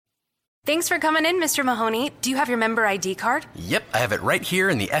Thanks for coming in, Mr. Mahoney. Do you have your member ID card? Yep, I have it right here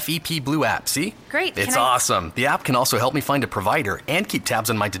in the FEP Blue app, see? Great. It's awesome. The app can also help me find a provider and keep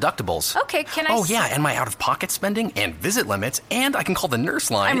tabs on my deductibles. Okay, can I... Oh, yeah, and my out-of-pocket spending and visit limits, and I can call the nurse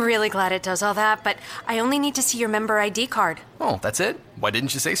line. I'm really glad it does all that, but I only need to see your member ID card. Oh, that's it? Why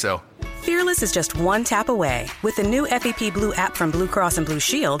didn't you say so? Fearless is just one tap away. With the new FEP Blue app from Blue Cross and Blue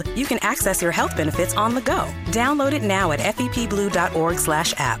Shield, you can access your health benefits on the go. Download it now at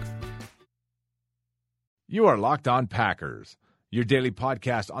fepblue.org/app. You are Locked On Packers, your daily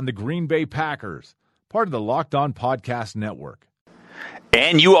podcast on the Green Bay Packers, part of the Locked On Podcast Network.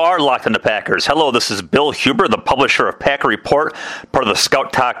 And you are Locked On the Packers. Hello, this is Bill Huber, the publisher of Packer Report, part of the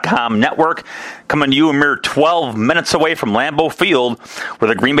Scout.com network, coming to you a mere 12 minutes away from Lambeau Field, where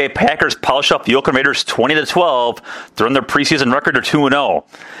the Green Bay Packers polish up the Oakland Raiders 20-12. They're on their preseason record of 2-0.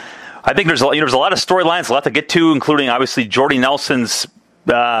 I think there's a lot of storylines, a lot to get to, including obviously Jordy Nelson's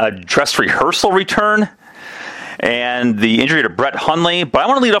dress rehearsal return and the injury to Brett Hundley. But I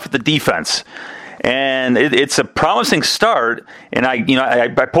want to lead off with the defense. And it's a promising start. And I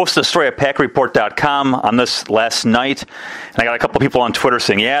posted a story at PackerReport.com on this last night. And I got a couple of people on Twitter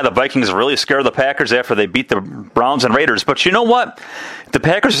saying, yeah, the Vikings are really scared of the Packers after they beat the Browns and Raiders. But you know what? If the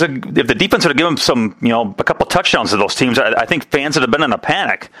defense would have given them a couple of touchdowns to those teams, I think fans would have been in a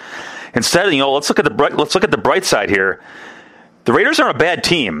panic. Instead, let's look at the bright side here. The Raiders aren't a bad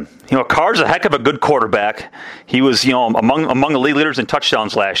team. Carr's a heck of a good quarterback. He was, among the league leaders in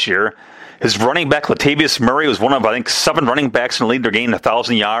touchdowns last year. His running back, Latavius Murray, was one of, I think, 7 running backs in the league that gained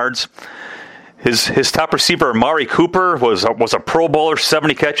 1,000 yards. His top receiver, Amari Cooper, was a Pro Bowler,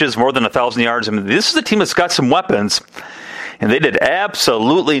 70 catches, more than 1,000 yards. I mean, this is a team that's got some weapons, and they did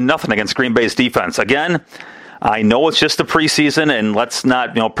absolutely nothing against Green Bay's defense. Again, I know it's just the preseason, and let's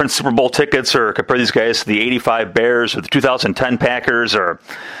not print Super Bowl tickets or compare these guys to the 85 Bears or the 2010 Packers or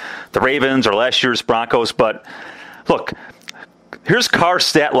the Ravens or last year's Broncos. But look, here's Carr's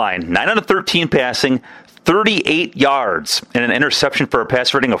stat line: 9 out of 13 passing, 38 yards, and an interception for a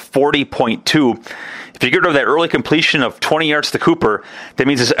pass rating of 40.2. If you get rid of that early completion of 20 yards to Cooper, that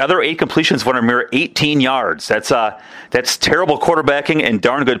means his other 8 completions went a mere 18 yards. That's terrible quarterbacking and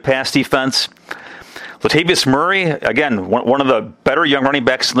darn good pass defense. Latavius Murray, again, one of the better young running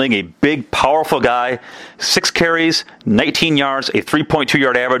backs in the league, a big, powerful guy, 6 carries, 19 yards, a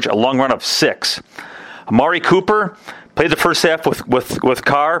 3.2-yard average, a long run of 6. Amari Cooper played the first half with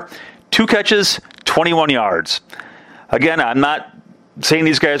Carr, 2 catches, 21 yards. Again, I'm not saying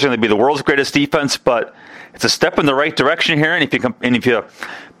these guys are going to be the world's greatest defense, but it's a step in the right direction here. And if you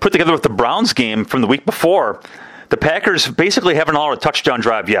put together with the Browns game from the week before, the Packers basically haven't allowed a touchdown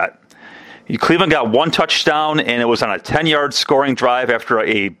drive yet. Cleveland got 1 touchdown, and it was on a 10-yard scoring drive after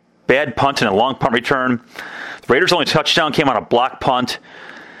a bad punt and a long punt return. The Raiders' only touchdown came on a block punt.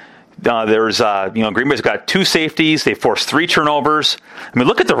 Green Bay's got 2 safeties. They forced 3 turnovers. I mean,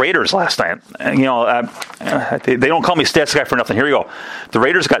 look at the Raiders last night. They don't call me stats guy for nothing. Here you go. The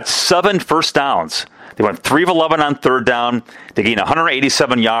Raiders got 7 first downs. They went 3 of 11 on third down. They gained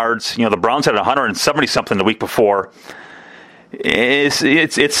 187 yards. The Browns had 170-something the week before. It's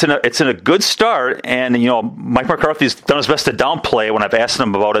in a good start, and Mike McCarthy's done his best to downplay when I've asked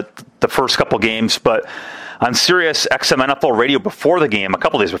him about it the first couple games. But on Sirius XM NFL radio before the game, a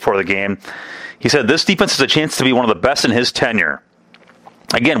couple days before the game, he said this defense has a chance to be one of the best in his tenure.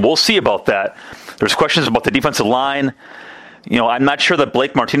 Again, we'll see about that. There's questions about the defensive line. I'm not sure that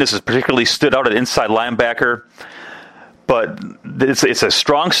Blake Martinez has particularly stood out at inside linebacker. But it's a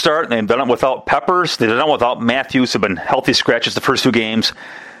strong start. They've done it without Peppers. They've done it without Matthews, who've been healthy scratches the first 2 games.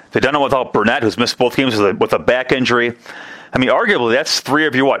 They've done it without Burnett, who's missed both games with a back injury. I mean, arguably, that's 3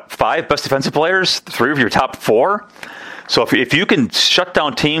 of your, 5 best defensive players? 3 of your top 4? So if you can shut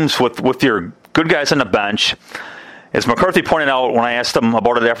down teams with your good guys on the bench, as McCarthy pointed out when I asked him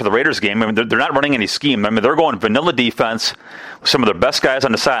about it after the Raiders game, I mean, they're not running any scheme. I mean, they're going vanilla defense with some of their best guys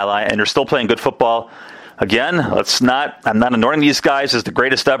on the sideline, and they're still playing good football. Again, I'm not anointing these guys as the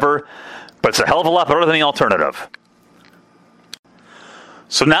greatest ever, but it's a hell of a lot better than the alternative.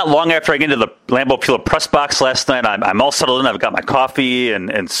 So not long after I get into the Lambeau Field press box last night, I'm all settled in. I've got my coffee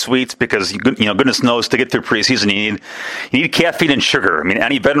and sweets because goodness knows to get through preseason you need caffeine and sugar. I mean,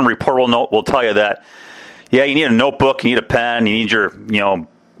 any veteran reporter will tell you that. Yeah, you need a notebook, you need a pen, you need your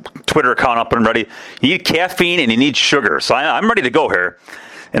Twitter account up and ready. You need caffeine and you need sugar. So I'm ready to go here.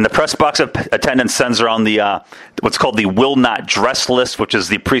 And the press box attendant sends around the what's called the will not dress list, which is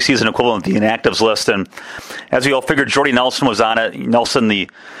the preseason equivalent of the inactives list. And as we all figured, Jordy Nelson was on it. Nelson, the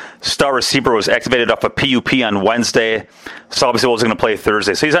star receiver, was activated off a PUP on Wednesday, so obviously wasn't going to play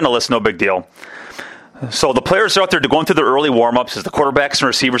Thursday. So he's on the list, no big deal. So the players are out there going through their early warm-ups as the quarterbacks and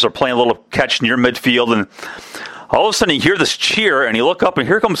receivers are playing a little catch near midfield, and all of a sudden you hear this cheer, and you look up, and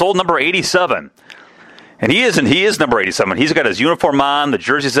here comes old number 87. And he is number 87. He's got his uniform on, the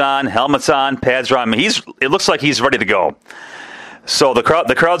jersey's on, helmet's on, pads are on. I mean, it looks like he's ready to go. So the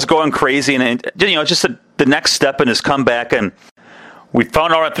crowd's going crazy, and just the next step in his comeback. And we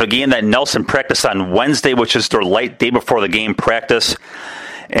found out after the game that Nelson practiced on Wednesday, which is their light day before the game practice.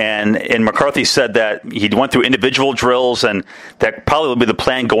 And McCarthy said that he went through individual drills, and that probably will be the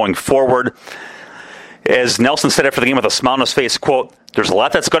plan going forward. As Nelson said after the game with a smile on his face, quote, "There's a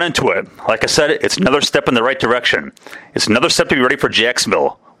lot that's gone into it. Like I said, it's another step in the right direction. It's another step to be ready for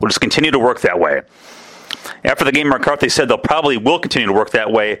Jacksonville. We'll just continue to work that way." After the game, McCarthy said they'll probably will continue to work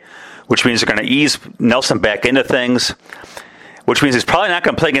that way, which means they're going to ease Nelson back into things, which means he's probably not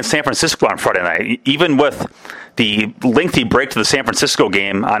going to play against San Francisco on Friday night. Even with the lengthy break to the San Francisco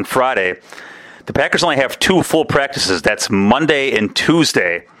game on Friday, the Packers only have 2 full practices. That's Monday and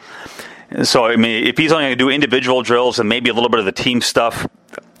Tuesday. So, I mean, if he's only going to do individual drills and maybe a little bit of the team stuff,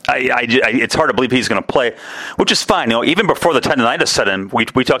 it's hard to believe he's going to play, which is fine. Even before the tendonitis set in, we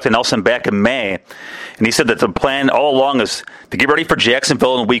talked to Nelson back in May, and he said that the plan all along is to get ready for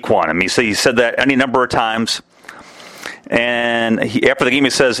Jacksonville in Week 1. I mean, he said that any number of times. And after the game,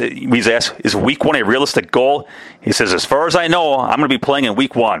 he's asked, is Week 1 a realistic goal? He says, as far as I know, I'm going to be playing in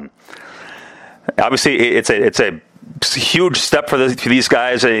Week 1. Obviously, it's a huge step for these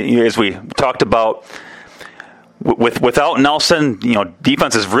guys, as we talked about. Without Nelson,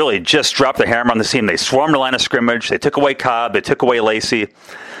 defense has really just dropped the hammer on the team. They swarmed the line of scrimmage. They took away Cobb. They took away Lacey.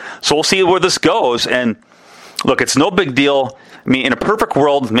 So we'll see where this goes. And look, it's no big deal. I mean, in a perfect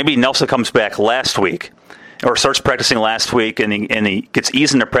world, maybe Nelson comes back last week or starts practicing last week, and he gets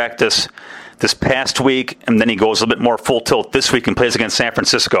eased into practice this past week, and then he goes a little bit more full tilt this week and plays against San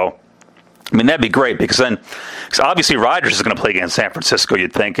Francisco. I mean, that'd be great because obviously Rodgers is going to play against San Francisco,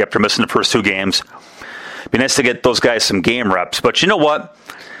 you'd think, after missing the first 2 games. It'd be nice to get those guys some game reps. But you know what?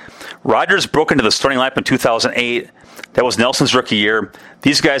 Rodgers broke into the starting lineup in 2008. That was Nelson's rookie year.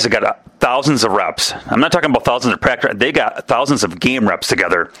 These guys have got thousands of reps. I'm not talking about thousands of practice. They got thousands of game reps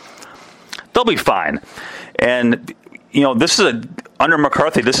together. They'll be fine. And, this is under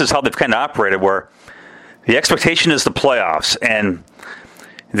McCarthy, this is how they've kind of operated, where the expectation is the playoffs. And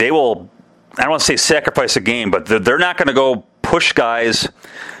they will, I don't want to say sacrifice a game, but they're not going to go push guys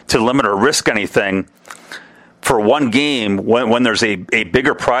to limit or risk anything for one game when there's a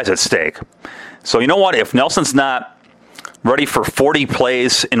bigger prize at stake. So you know what? If Nelson's not ready for 40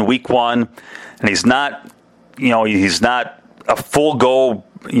 plays in Week 1, and he's not a full go,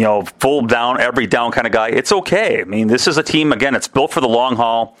 full down, every down kind of guy, it's okay. I mean, this is a team, again, it's built for the long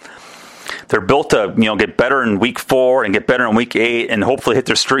haul. They're built to, get better in Week 4 and get better in Week 8 and hopefully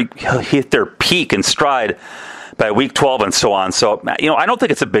hit their peak and stride by Week 12 and so on. So, I don't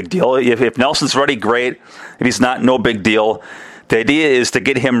think it's a big deal. If Nelson's ready, great. If he's not, no big deal. The idea is to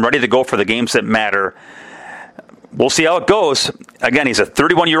get him ready to go for the games that matter. We'll see how it goes. Again, he's a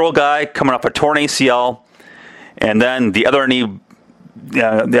 31-year-old guy coming off a torn ACL, and then the other knee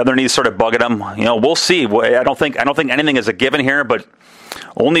started bugging him. We'll see. I don't think anything is a given here, but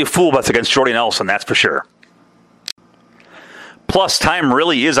only a fool bets against Jordy Nelson, that's for sure. Plus, time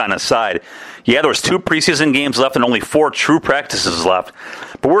really is on his side. Yeah, there was 2 preseason games left and only 4 true practices left.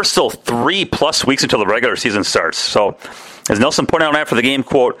 But we're still 3+ weeks until the regular season starts. So, as Nelson pointed out after the game,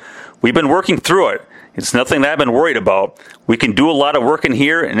 quote, "We've been working through it. It's nothing that I've been worried about. We can do a lot of work in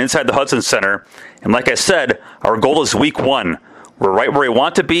here and inside the Hudson Center. And like I said, our goal is Week 1. We're right where we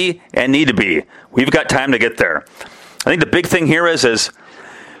want to be and need to be. We've got time to get there." I think the big thing here is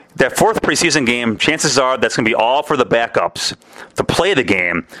that 4th preseason game, chances are that's going to be all for the backups to play the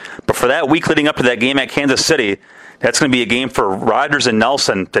game. But for that week leading up to that game at Kansas City, that's going to be a game for Rodgers and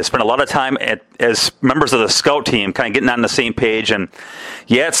Nelson to spend a lot of time as members of the scout team, kind of getting on the same page. And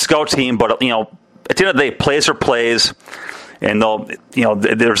yeah, it's scout team, but at the end of the day, plays are plays, and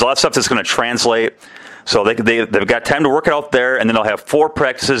there's a lot of stuff that's going to translate. So they've got time to work it out there, and then they'll have 4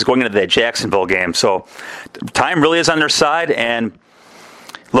 practices going into that Jacksonville game. So time really is on their side, and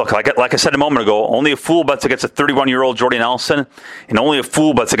look, like I said a moment ago, only a fool bets against a 31-year-old Jordy Nelson, and only a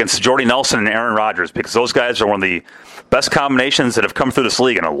fool bets against Jordy Nelson and Aaron Rodgers, because those guys are one of the best combinations that have come through this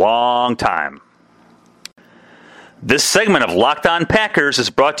league in a long time. This segment of Locked On Packers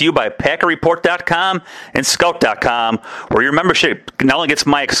is brought to you by PackerReport.com and Scout.com, where your membership not only gets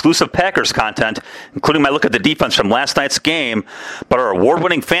my exclusive Packers content, including my look at the defense from last night's game, but our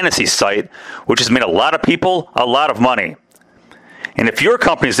award-winning fantasy site, which has made a lot of people a lot of money. And if your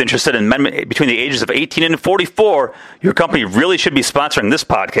company is interested in men between the ages of 18 and 44, your company really should be sponsoring this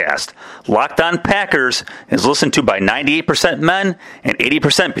podcast. Locked On Packers is listened to by 98% men and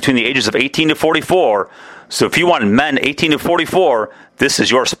 80% between the ages of 18 to 44. So if you want men 18 to 44, this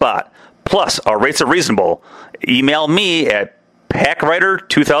is your spot. Plus, our rates are reasonable. Email me at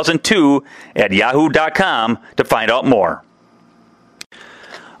packwriter2002@yahoo.com to find out more.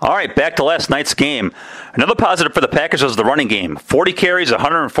 All right, back to last night's game. Another positive for the Packers was the running game. 40 carries,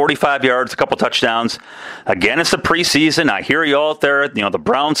 145 yards, a couple touchdowns. Again, it's the preseason. I hear you all out there. The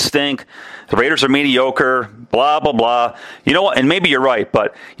Browns stink. The Raiders are mediocre. Blah, blah, blah. You know what? And maybe you're right,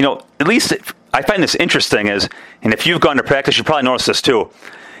 but, at least I find this interesting is, and if you've gone to practice, you probably noticed this too.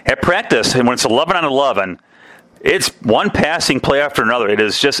 At practice, and when it's 11 on 11, it's one passing play after another.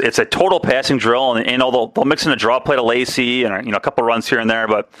 It's a total passing drill, and they'll mix in a draw play to Lacy and a couple runs here and there,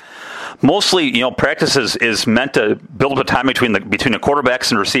 but mostly, practice is meant to build up time between the quarterbacks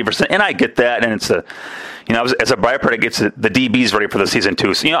and receivers, and I get that, and it's as a byproduct, it gets the DBs ready for the season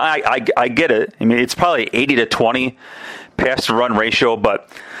too. So I get it. I mean, it's probably 80-20 pass to run ratio, but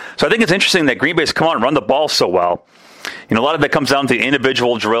so I think it's interesting that Green Bay's come out and run the ball so well. A lot of that comes down to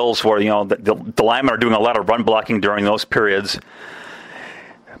individual drills where, the linemen are doing a lot of run blocking during those periods.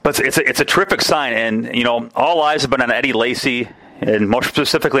 But it's a terrific sign. And, all eyes have been on Eddie Lacy, and more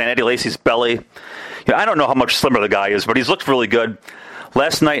specifically on Eddie Lacy's belly. I don't know how much slimmer the guy is, but he's looked really good.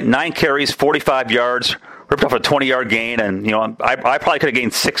 Last night, 9 carries, 45 yards, ripped off a 20-yard gain. And, I probably could have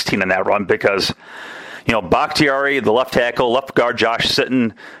gained 16 in that run because, Bakhtiari, the left tackle, left guard Josh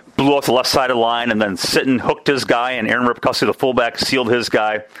Sitton, blew off the left side of the line, and then Sitton hooked his guy, and Aaron Ripkowski, the fullback, sealed his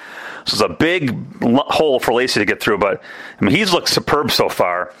guy. So it's a big hole for Lacy to get through, but he's looked superb so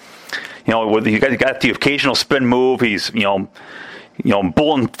far. You got the occasional spin move. He's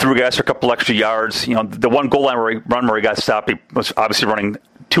bulling through guys for a couple extra yards. The one goal line run where he got stopped, he was obviously running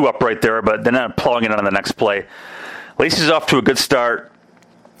 2 up right there, but then plowing it on the next play. Lacy's off to a good start.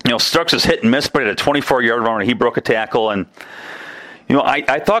 Starks is hit and miss, but he had a 24-yard run where he broke a tackle, and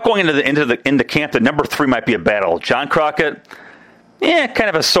I thought going into camp that number 3 might be a battle. John Crockett, kind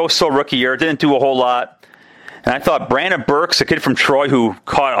of a so-so rookie year, didn't do a whole lot. And I thought Brandon Burks, a kid from Troy who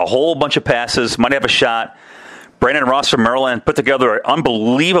caught a whole bunch of passes, might have a shot. Brandon Ross from Maryland put together an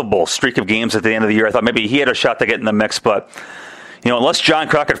unbelievable streak of games at the end of the year. I thought maybe he had a shot to get in the mix, but unless John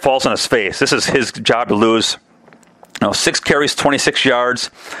Crockett falls on his face, this is his job to lose. 6 carries, 26 yards.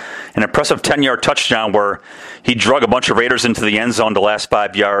 An impressive 10-yard touchdown where he drug a bunch of Raiders into the end zone the last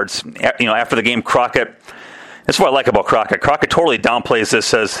 5 yards. After the game, Crockett, that's what I like about Crockett. Crockett totally downplays this,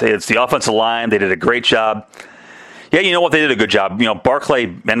 says it's the offensive line. They did a great job. Yeah, you know what? They did a good job. Barclay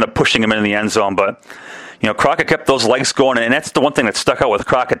ended up pushing him into the end zone, but, Crockett kept those legs going, and that's the one thing that stuck out with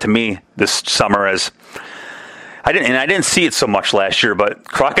Crockett to me this summer is I didn't see it so much last year, but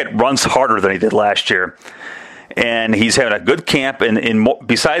Crockett runs harder than he did last year. And he's having a good camp, and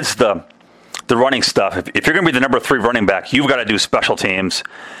besides the running stuff, if you're going to be the number 3 running back, you've got to do special teams.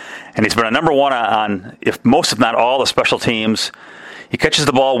 And he's been a number 1 on most, if not all, the special teams. He catches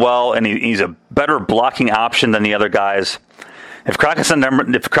the ball well, and he's a better blocking option than the other guys. If Crockett's not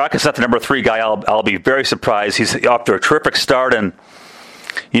the number 3 guy, I'll be very surprised. He's off to a terrific start, and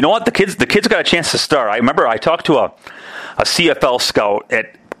you know what? The kid's got a chance to start. I remember I talked to a CFL scout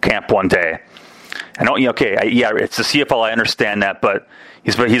at camp one day. I know, it's the CFL, I understand that, but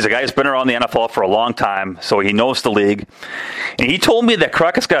he's a guy who's been around the NFL for a long time, so he knows the league. And he told me that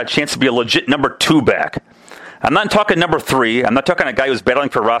Crockett's got a chance to be a legit number 2 back. I'm not talking number 3. I'm not talking a guy who's battling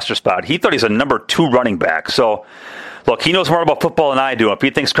for a roster spot. He thought he's a number 2 running back. So, look, he knows more about football than I do. If he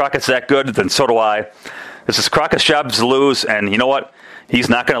thinks Crockett's that good, then so do I. This is Crockett's job to lose, and you know what? He's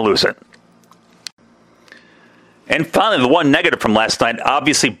not going to lose it. And finally, the one negative from last night,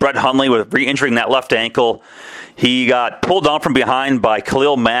 obviously Brett Hundley with re-injuring that left ankle. He got pulled down from behind by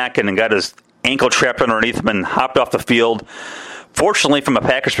Khalil Mack and got his ankle trapped underneath him and hopped off the field. Fortunately, from a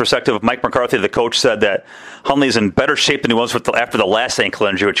Packers perspective, Mike McCarthy, the coach, said that Hundley's in better shape than he was after the last ankle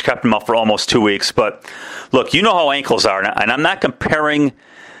injury, which kept him out for almost 2 weeks. But look, you know how ankles are, and I'm not comparing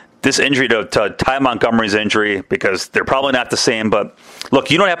this injury to Ty Montgomery's injury because they're probably not the same. But look,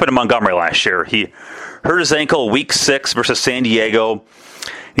 you know what happened to Montgomery last year. He hurt his ankle week 6 versus San Diego.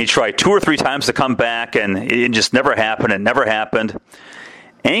 He tried 2 or 3 times to come back, and it just never happened. It never happened.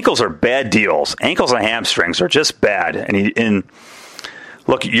 Ankles are bad deals. Ankles and hamstrings are just bad. And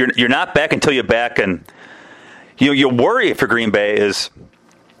look, you're not back until you're back. And you worry for Green Bay is,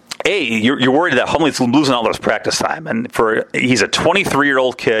 you're worried that Hundley's losing all this practice time. And he's a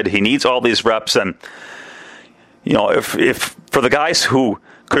 23-year-old kid. He needs all these reps. And if for the guys who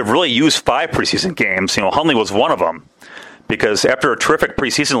could have really used 5 preseason games, Hundley was one of them. because after a terrific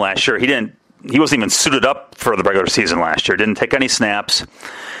preseason last year, he wasn't even suited up for the regular season last year. Didn't take any snaps.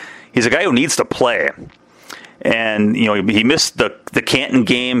 He's a guy who needs to play. And, he missed the Canton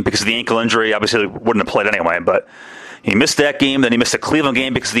game because of the ankle injury. Obviously, he wouldn't have played anyway, but he missed that game. Then he missed the Cleveland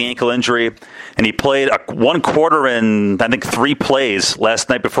game because of the ankle injury. And he played one quarter and I think 3 plays last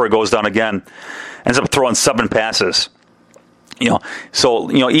night before he goes down again. Ends up throwing 7 passes.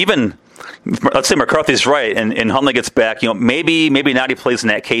 Even, let's say McCarthy's right and Hundley gets back, maybe not he plays in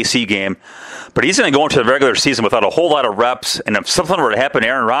that KC game, but he's going to go into the regular season without a whole lot of reps. And if something were to happen to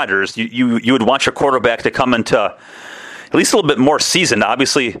Aaron Rodgers, you would want your quarterback to come into at least a little bit more seasoned.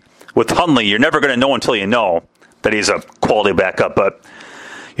 Obviously, with Hundley, you're never going to know until you know that he's a quality backup, but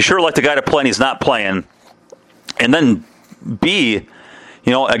you sure like the guy to play and he's not playing. And then B,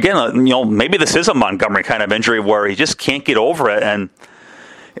 maybe this is a Montgomery kind of injury where he just can't get over it. And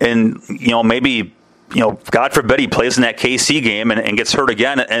maybe, God forbid he plays in that KC game and gets hurt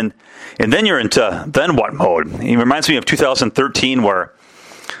again. And then you're into then what mode? He reminds me of 2013 where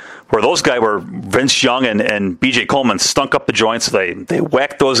those guys were Vince Young and B.J. Coleman stunk up the joints. They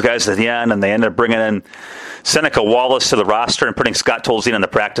whacked those guys at the end, and they ended up bringing in Seneca Wallace to the roster and putting Scott Tolzien in the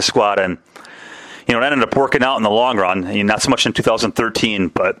practice squad. And, it ended up working out in the long run. Not so much in 2013,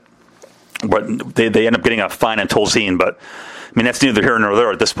 but they ended up getting a fine on Tolzien. But, that's neither here nor there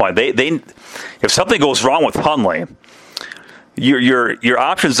at this point. They if something goes wrong with Hundley, your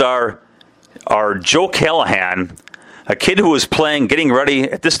options are Joe Callahan, a kid who was getting ready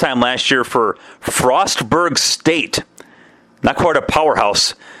at this time last year for Frostburg State. Not quite a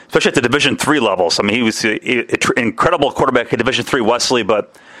powerhouse, especially at the Division III levels. He was an incredible quarterback at Division III Wesley,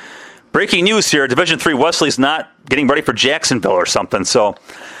 but breaking news here, Division III Wesley's not getting ready for Jacksonville or something. So,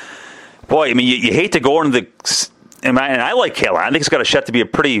 boy, you hate to go into the... And I like Callahan. I think he's got a shot to be a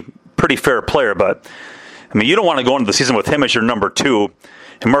pretty fair player, but, you don't want to go into the season with him as your number 2.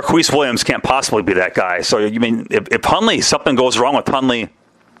 And Marquise Williams can't possibly be that guy. So, if Hundley, something goes wrong with Hundley,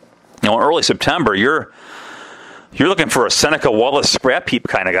 early September, you're looking for a Seneca Wallace scrap heap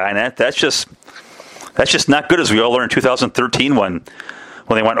kind of guy, and that's just not good, as we all learned in 2013 when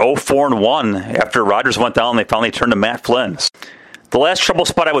they went 0-4-1 after Rodgers went down. They finally turned to Matt Flynn. The last trouble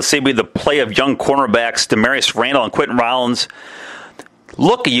spot I would say would be the play of young cornerbacks Demarius Randall and Quentin Rollins.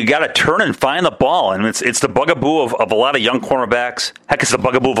 Look, you got to turn and find the ball, and it's the bugaboo of a lot of young cornerbacks. Heck, it's the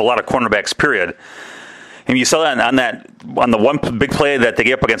bugaboo of a lot of cornerbacks. Period. And you saw that on the one big play that they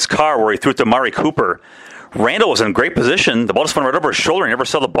gave up against Carr, where he threw it to Amari Cooper. Randall was in great position. The ball just went right over his shoulder. He never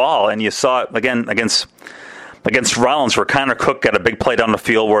saw the ball, and you saw it again against Rollins, where Connor Cook got a big play down the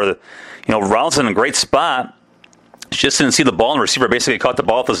field where Rollins in a great spot. Just didn't see the ball, and the receiver basically caught the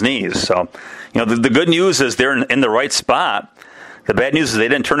ball with his knees. So, the good news is they're in the right spot. The bad news is they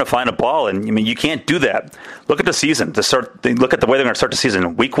didn't turn to find a ball, and you can't do that. Look at the season. Look at the way they're going to start the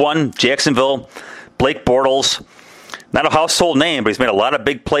season. Week 1, Jacksonville, Blake Bortles. Not a household name, but he's made a lot of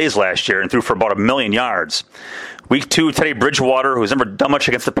big plays last year and threw for about 1 million yards. Week 2, Teddy Bridgewater, who's never done much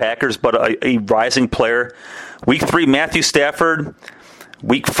against the Packers, but a rising player. Week 3, Matthew Stafford.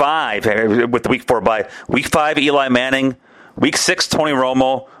 Week 5, with the Week 4 bye. Week 5, Eli Manning. Week 6, Tony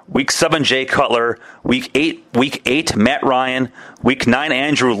Romo. Week 7, Jay Cutler. Week 8, Matt Ryan. Week 9,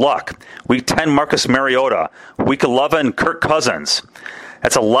 Andrew Luck. Week 10, Marcus Mariota. Week 11, Kirk Cousins.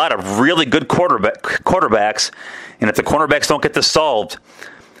 That's a lot of really good quarterbacks. And if the cornerbacks don't get this solved,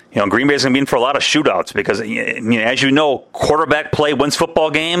 Green Bay's going to be in for a lot of shootouts because, as you know, quarterback play wins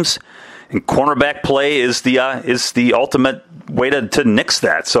football games, and cornerback play is the ultimate way to nix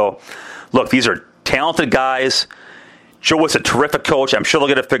that. So, look, these are talented guys. Joe was a terrific coach. I'm sure they'll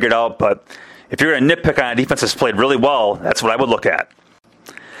get it figured out. But if you're going to nitpick on a defense that's played really well, that's what I would look at.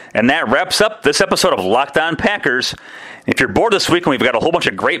 And that wraps up this episode of Locked On Packers. If you're bored this weekend, we've got a whole bunch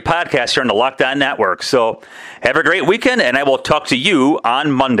of great podcasts here on the Locked On Network. So have a great weekend, and I will talk to you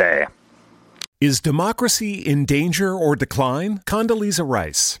on Monday. Is democracy in danger or decline? Condoleezza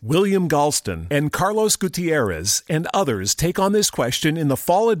Rice, William Galston, and Carlos Gutierrez and others take on this question in the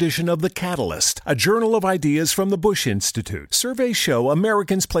fall edition of The Catalyst, a journal of ideas from the Bush Institute. Surveys show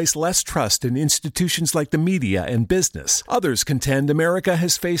Americans place less trust in institutions like the media and business. Others contend America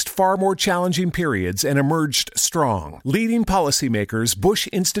has faced far more challenging periods and emerged strong. Leading policymakers, Bush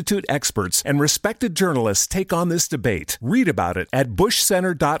Institute experts, and respected journalists take on this debate. Read about it at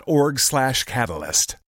bushcenter.org/catalyst.